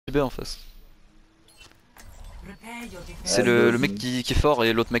B en face. C'est le mec qui est fort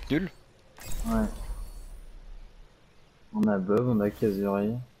et l'autre mec nul. Ouais. On a Bob, on a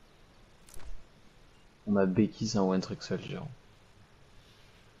Kazuri. On a Becky, c'est un one trick soldier.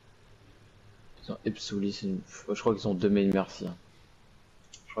 Putain, Epsuli, c'est une... Je crois qu'ils ont deux mails merci.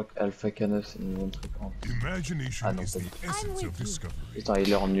 Je crois qu'Alpha K9 c'est une one trick. Ah non, pas du tout. Putain,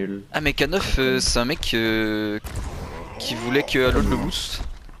 il est en nul. Ah mais K9 c'est un mec qui voulait que l'autre le boost.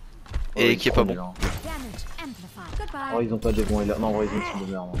 Et qui est pas bon. Oh, ils ont pas des bons healers. Non, en vrai, ils ont une team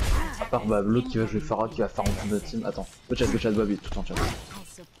de merde. À part bah, l'autre qui va jouer Farah qui va faire en notre team. Attends, go chat Bobby, tout en chat.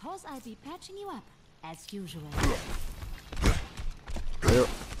 Allô.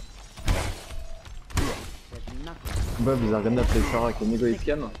 Bob, ils ont gonna play Farah avec une ego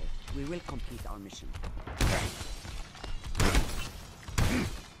scan.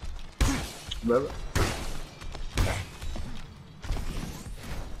 Bob.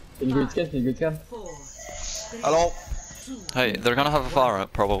 Can you go scan? Hello. Hey, they're gonna have a Pharah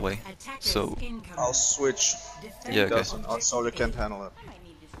probably. So I'll switch. yeah, okay. Solar can't handle it.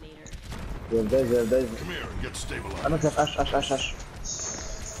 They have dive. Ah non, c'est Ash.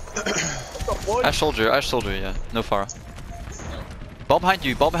 Ash soldier, yeah. No Pharah. Ball behind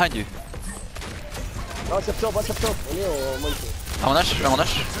you. Ah, c'est top, on est au moins. I'm on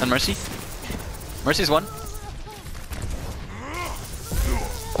Ash, and Mercy. Mercy's one.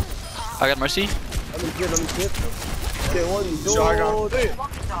 I got Mercy. I'm in clear. Okay, 1, 2, Lucio high ground. 3.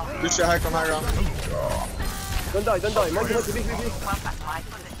 Lucio high ground. Don't die. Monkey, big.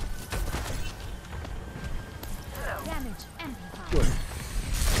 Good.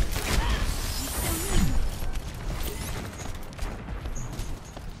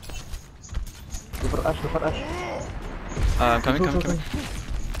 Go for Ash. I'm coming.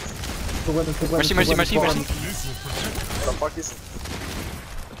 Mercy. The fuck is?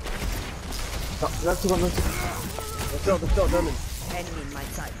 Let's go. Let's go, Diamond.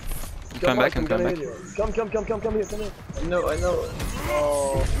 I'm coming back. Come here. I know.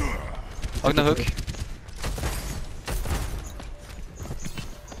 Oh. Hog the hook.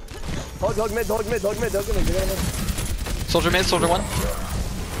 Hog mid. Soldier mid, soldier one.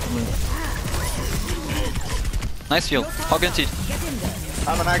 Nice heal. Hog and teed.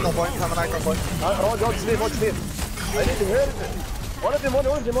 I'm an icon point. Hog sleep. I need to hear it. One of them on.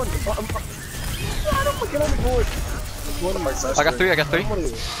 I don't fucking underboard. One of my sessions. I got three.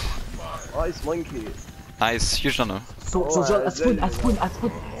 Nice monkey. Nice, huge donor. Soldier at spawn.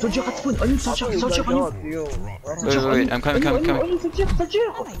 Soldier at spawn. On you, soldier on you. Wait, I'm coming. Soldier.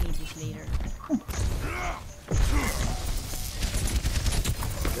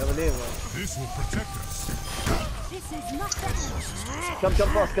 This will protect us. Come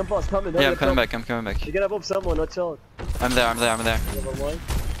fast. Come in. Yeah, I'm coming back. You're gonna have someone, watch out. I'm there. Never mind.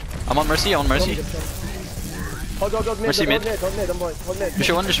 I'm on Mercy. Hog mid. Mercy mid. Hog mid.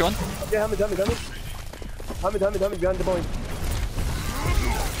 Lucio one. Okay, Hamid. Hamid behind the point.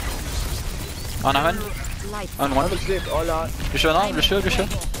 On Amen. On one. Hamid sleep. Hola. Lucio now. Lucio.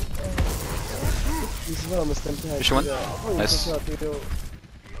 اسمها مستمتعة. Lucio one. Nice.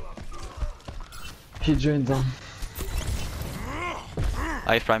 He joined them.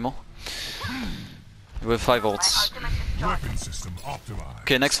 I have primal. With 5 ults.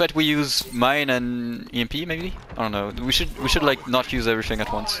 Okay, next fight we use mine and EMP maybe? I don't know. We should like not use everything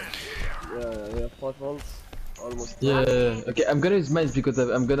at once. Yeah, 5 volts. Almost. Yeah. Okay, I'm gonna use mine because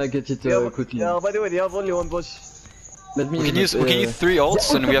I'm gonna get it quickly. Yeah, by the way, they have only one bush. Let me. We can use 3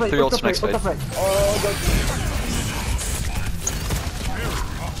 ults and we have 3 ults next fight. Oh god.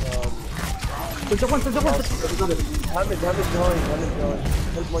 Hamid behind.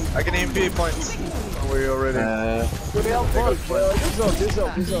 I can EMP points. We already. They have bulk. This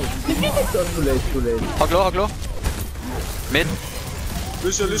up. Too late. Hog low. Mid.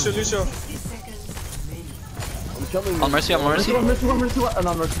 Lucio. I'm coming. On Mercy. Mercy one.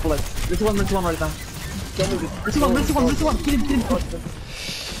 No, Mercy full life. Mercy one right now. Mercy one. Kill him.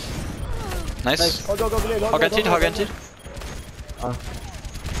 Nice. Hog and teed.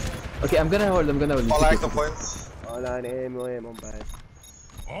 Okay, I'm gonna hold. All icon points. Oh, لا aim on bad.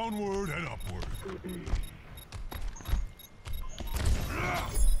 Onward and upward.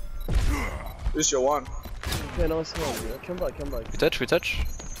 Lucio one. Okay, nice one. Yeah, come back. We touch.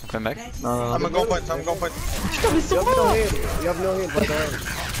 I'm coming back. I'm going point. You have no heal, but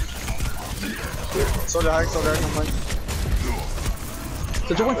Soldier high point.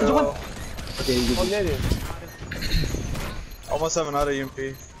 Soldier one. Okay, you I'm near you. Almost have another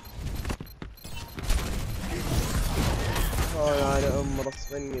EMP. على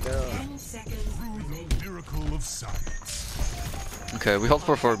رسمني ده. Miracle of science. Okay, we hold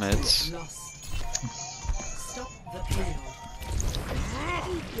for 4 minutes. Stop the payload.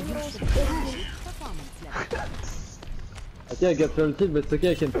 Okay, I got 12 kills, but it's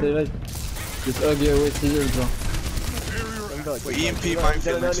okay, I can stay right. Just hug away shields. Well, EMP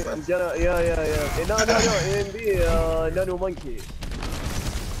minefield next fight. Yeah. No, AMB, nano monkey.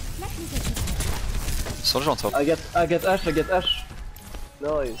 Soldier on top. I get Ash.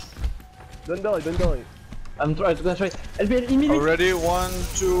 Nice. Don't die. I'm gonna try. LB, immediately. Already, 1,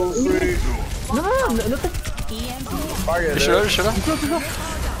 2, 3. No. Target Should there. I?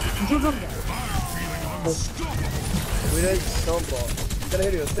 We need Sombra. Gonna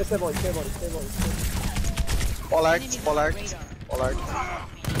hit you. Stay on. All act.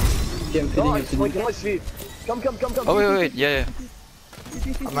 Nice, nice feed. Come. Oh wait, yeah.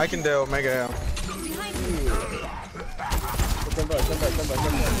 I'm making the Omega. Come back.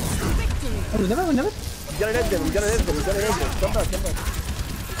 We never. I'm gonna hit them. Come back.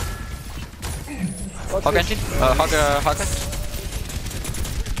 Hog engine? Hog.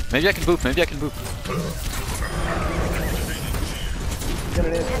 Maybe I can boop. Gonna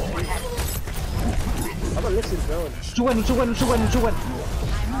hit them. How about listen down? 2-1.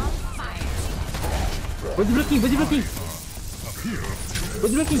 Body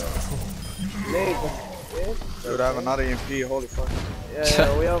blocking. Nade. Dude, I have another EMP. Holy fuck.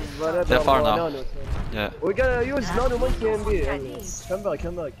 Yeah, we have another They're far now. nano. Yeah. We're gonna use nano monkey MB. Come back.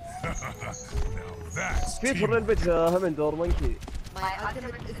 Now that's Speed for a little bit, Hammond or monkey. My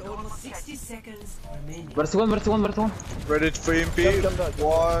ultimate is almost 60 seconds remaining. Verse 1. Ready for EMP. Come back.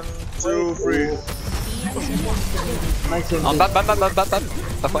 1, 2, 3. Nice. On back. Back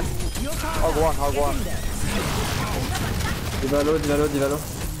one. Hog one. Divalo.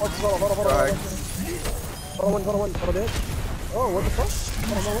 Right. For one. Oh, what the fuck?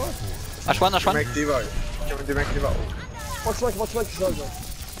 Ash one. Make Diva. Can we make Diva? What's like, Soldier?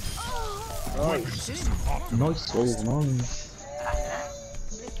 Nice.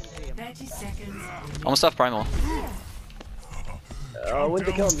 30 seconds. Almost off primal. When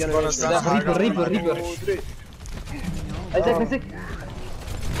they come, Gonna gonna stand Reaper. I take.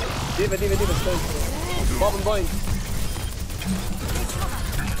 Diva, stay. Bob and bind.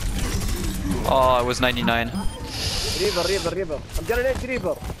 Oh, it was 99. Reaper. I'm gonna need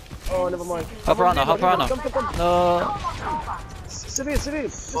Reaper. Oh, never mind. Hop around now. Come. No. Civil.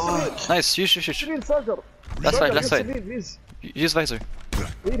 Nice. Shoot. Civil, Soldier. Left side. Civil, please. Use visor.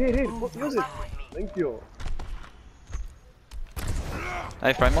 Here. Use it. Thank you. I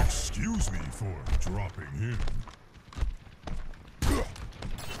have primal. excuse me for dropping in.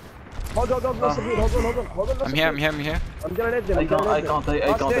 Hold on, I'm here. I'm gonna need them. I can't.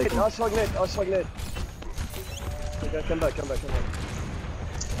 Ash net. Okay, come back. I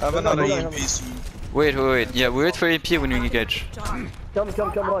have another EMP soon. Wait. Yeah, we wait for AP when we engage. Come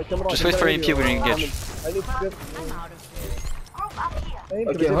right. Just wait for EMP when we engage. I need to get...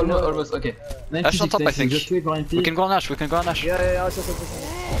 Okay, almost. Okay. Ash on top, I think. Just wait for MP. We can go on Ash. Yeah, Ash.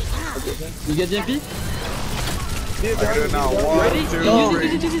 You get the MP? I can do it now. 1, 2,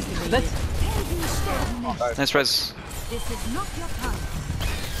 3. Let's. Nice res. This is not your time.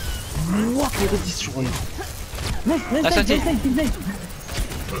 What? They destroy. Nice.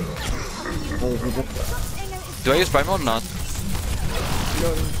 Do I use primal or not?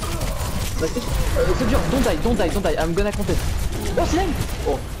 Soldier, don't die. I'm gonna contest. Oh, Slime!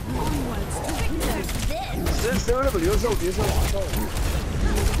 Oh. Still available, use out.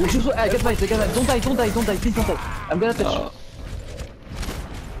 Get right. Don't die, please don't die. I'm gonna touch.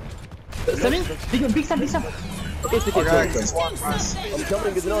 Sammy? Big Sam. Okay, it's okay. Okay, this one. Nice. I'm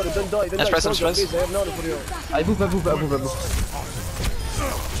coming with nano, don't die. Let's press. Please, I have nano for you. I move.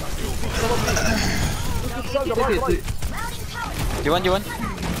 Soldier, right. You won.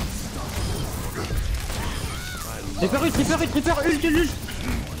 Reaper, ult.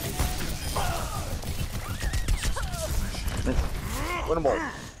 Winnable.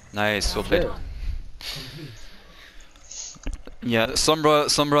 Nice, well played. Yeah,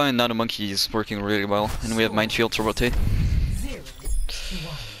 Sombra and Nano Monkey is working really well, and we have Minefield to rotate. 0 to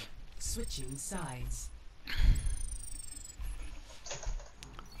 1. Switching sides.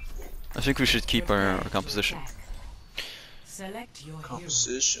 I think we should keep our composition. Select your hero.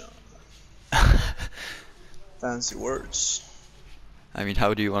 Composition. Fancy words. I mean,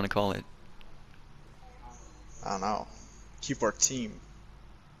 how do you want to call it? I don't know. Keep our team.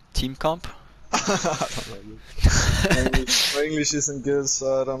 Team comp? My English isn't good,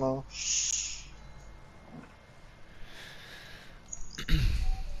 so I don't know.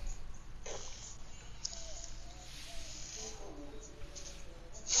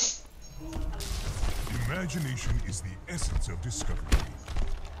 Imagination is the essence of discovery.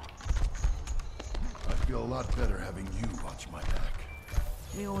 I feel a lot better having you watch my back.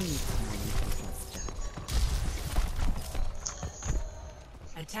 We all need someone we can trust, Jack.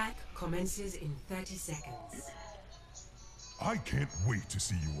 Attack commences in 30 seconds. I can't wait to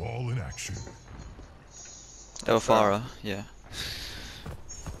see you all in action. Oh, Farah, yeah.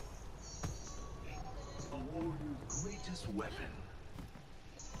 Greatest weapon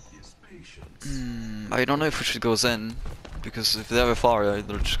is patience. I don't know if we should go Zen, because if they have a Farah,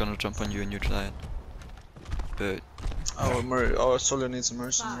 they're just gonna jump on you and you try it. But Our solo needs a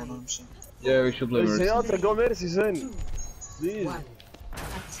mercy, 100%. Yeah, we should play Mercy. Zenyatta, go Mercy, Zen. Please. One.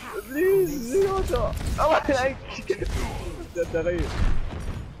 Attack. Please, Zenyatta. الله يعينك. تغير.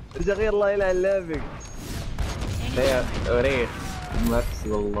 ارجع غير الله يلعن لعبك. يا ريت ميرسي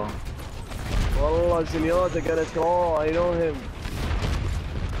والله. والله Zenyatta gonna crawl, I know him.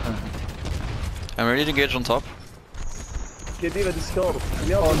 I'm ready to engage on top. كديبة ديسكورد. Oh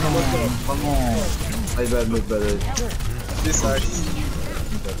no, come on. My bad. This side.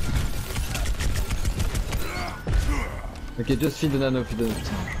 Okay, just feed the nano,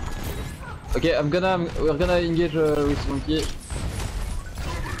 Okay, we're gonna engage with monkey.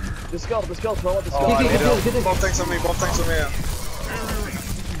 Discord, Discord. Oh, I need help. Bomb tanks on me, bomb tanks on me.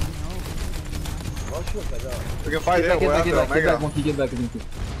 We can fight here, we're Get back, monkey, get back.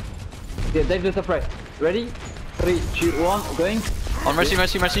 Okay, dive the top right. Ready? 3, 2, 1, going. On Mercy.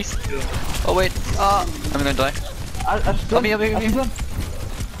 Oh wait, I'm gonna die. Help me.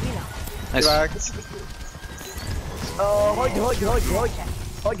 Nice. Back.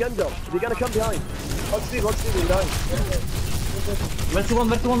 Hug under. They're gonna come behind. Hug Steve behind. Mercy one.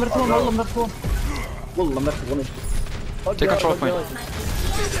 والله مرسي 1. Take control point.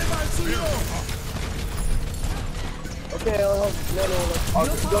 Okay, I'll help. No.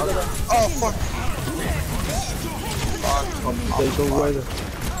 Oh fuck. Monkey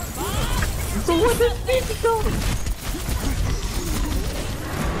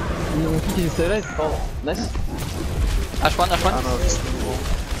is alive. Oh, nice. Ash one. I don't know if it's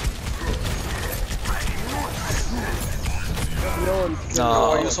No one. No.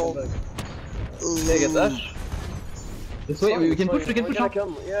 you sold. Okay, get Ash. This way, we can push. Yeah.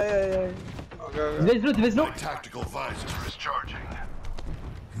 Okay. There's no. Tactical visor is charging.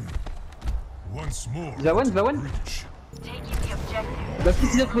 Once more. The one. Reach. Taking the objective.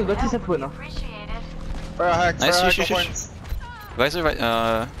 Baptiste cette one. Appreciate it. Fire hack, Nice, fire shush. hack points. Visor right,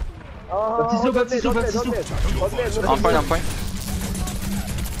 Baptiste low. on point.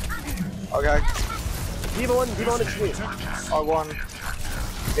 Okay. Diva one XP. R1.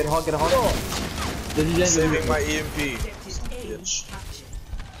 Get a hog. Saving my EMP. Bitch.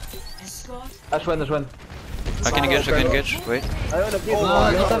 Escort. Ash one. I can engage. Wait. I wanna give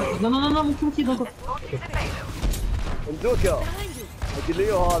No, monkey, don't go. Mduka. أقول له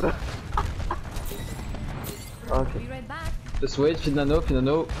هذا. Okay. Just wait, feed nano.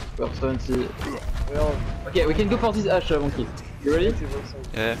 We're 70. Okay, we can go for this Ash, monkey. You ready?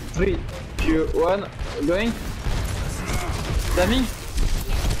 Yeah. 3, 2, 1, going. Timing.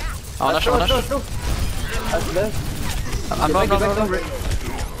 On Ash. Ash left. I'm Back.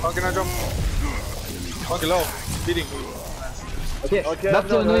 How can I jump? Okay, low. Beating. Okay, Okay, back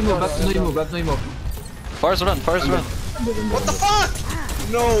to no, no emo. Farah's run. What the fuck?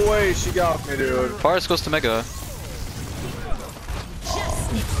 No way, she got me, dude. Farah goes to Mega.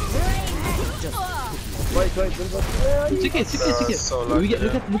 Wait. It's okay. So lucky,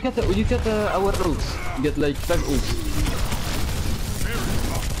 Look at our ults. We get like 5 ults.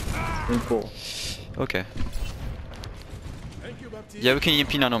 And 4. Okay. Yeah, we can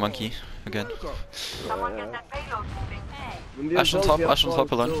EMP nano monkey again. Someone get that payload moving. Ash on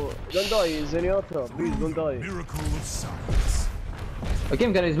top alone. Don't die, Zenyatta. Please don't die. Miracle of science. Okay,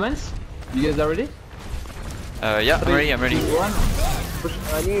 I'm gonna use mines. You guys are ready? Yeah, I'm ready. 1.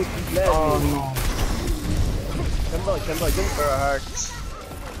 I need to Oh no. Come back. Fire hack.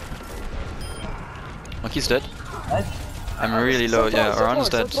 Monkey's dead. Nice. I'm really low. Yeah, Oran's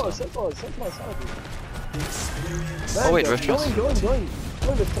dead. Oh wait, Rift Trance.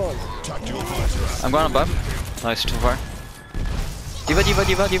 Going with France. Tactical visor. I'm going on buff. Nice, too far. Diva.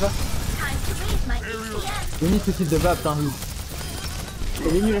 We need to keep the buff down here.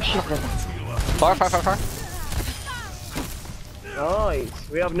 Il est nul à chier en fait. Far. Nice.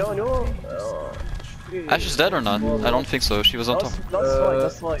 We have no. Ash is dead or not? I don't think so. She was on top.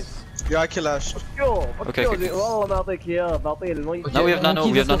 That's fine. Yeah, I kill Ash. Okay. والله بعطيك اياه بعطيه المي. Now we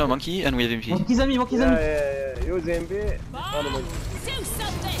have nano monkey and we have MP. Monkey's ami. Yeah. Use MP. انا مي.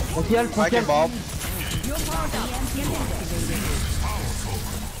 Monkey help. I can bomb.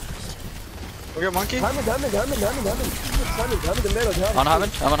 Okay, monkey. Hammond. Hammond the middle, Hammond. On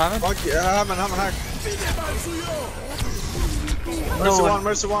Hammond, I'm on Hammond. Monkey, Hammond, hack.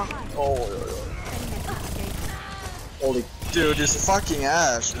 Mercy one. Oh. Holy. Dude, this fucking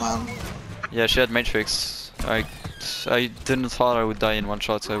ass, man. Yeah, she had Matrix. I didn't thought I would die in one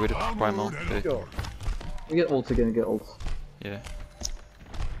shot, so I waited for primal. Okay. Go. We get ult again, get ult. Yeah.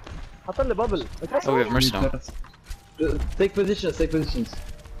 حط لي bubble. Oh, we have Mercy now. Take positions, take positions.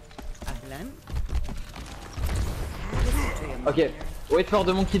 Okay, wait for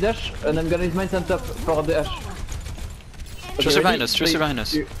the monkey dash, and I'm gonna use mine on top for the dash. Okay, Just behind ready? us, just 3, behind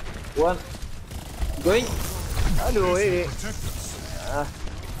us. 2, 1. Going. Hello, hey.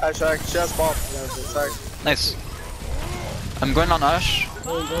 Ash, she has pop. Nice. I'm going on Ash.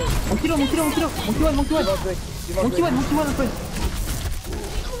 Monkey one.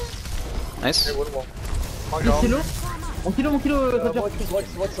 Nice. Hey, one more. Monkey Monkey on. low. Monkey low, Roger.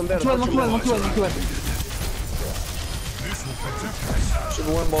 Watch some better. Monkey one. Should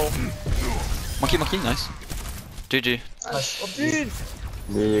be one more. Monkey, nice. GG.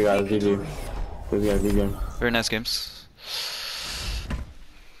 Very nice games.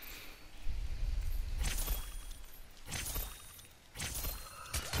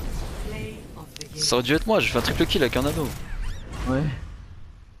 Ça aurait dû être moi, j'ai fait un triple kill avec un anneau. Ouais.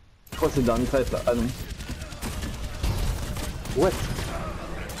 Je crois que c'est le dernier fight là. Ah non. What?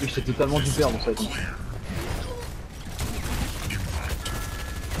 Oui, j'étais totalement du perdre en fait.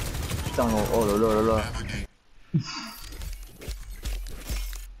 Putain, oh là là là là.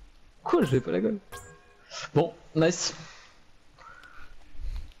 Quoi, je vais pas la gueule. Bon, nice.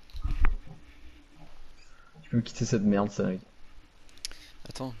 Tu peux me quitter cette merde, ça.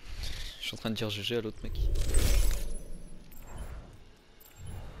 Attends, je suis en train de dire GG à l'autre mec.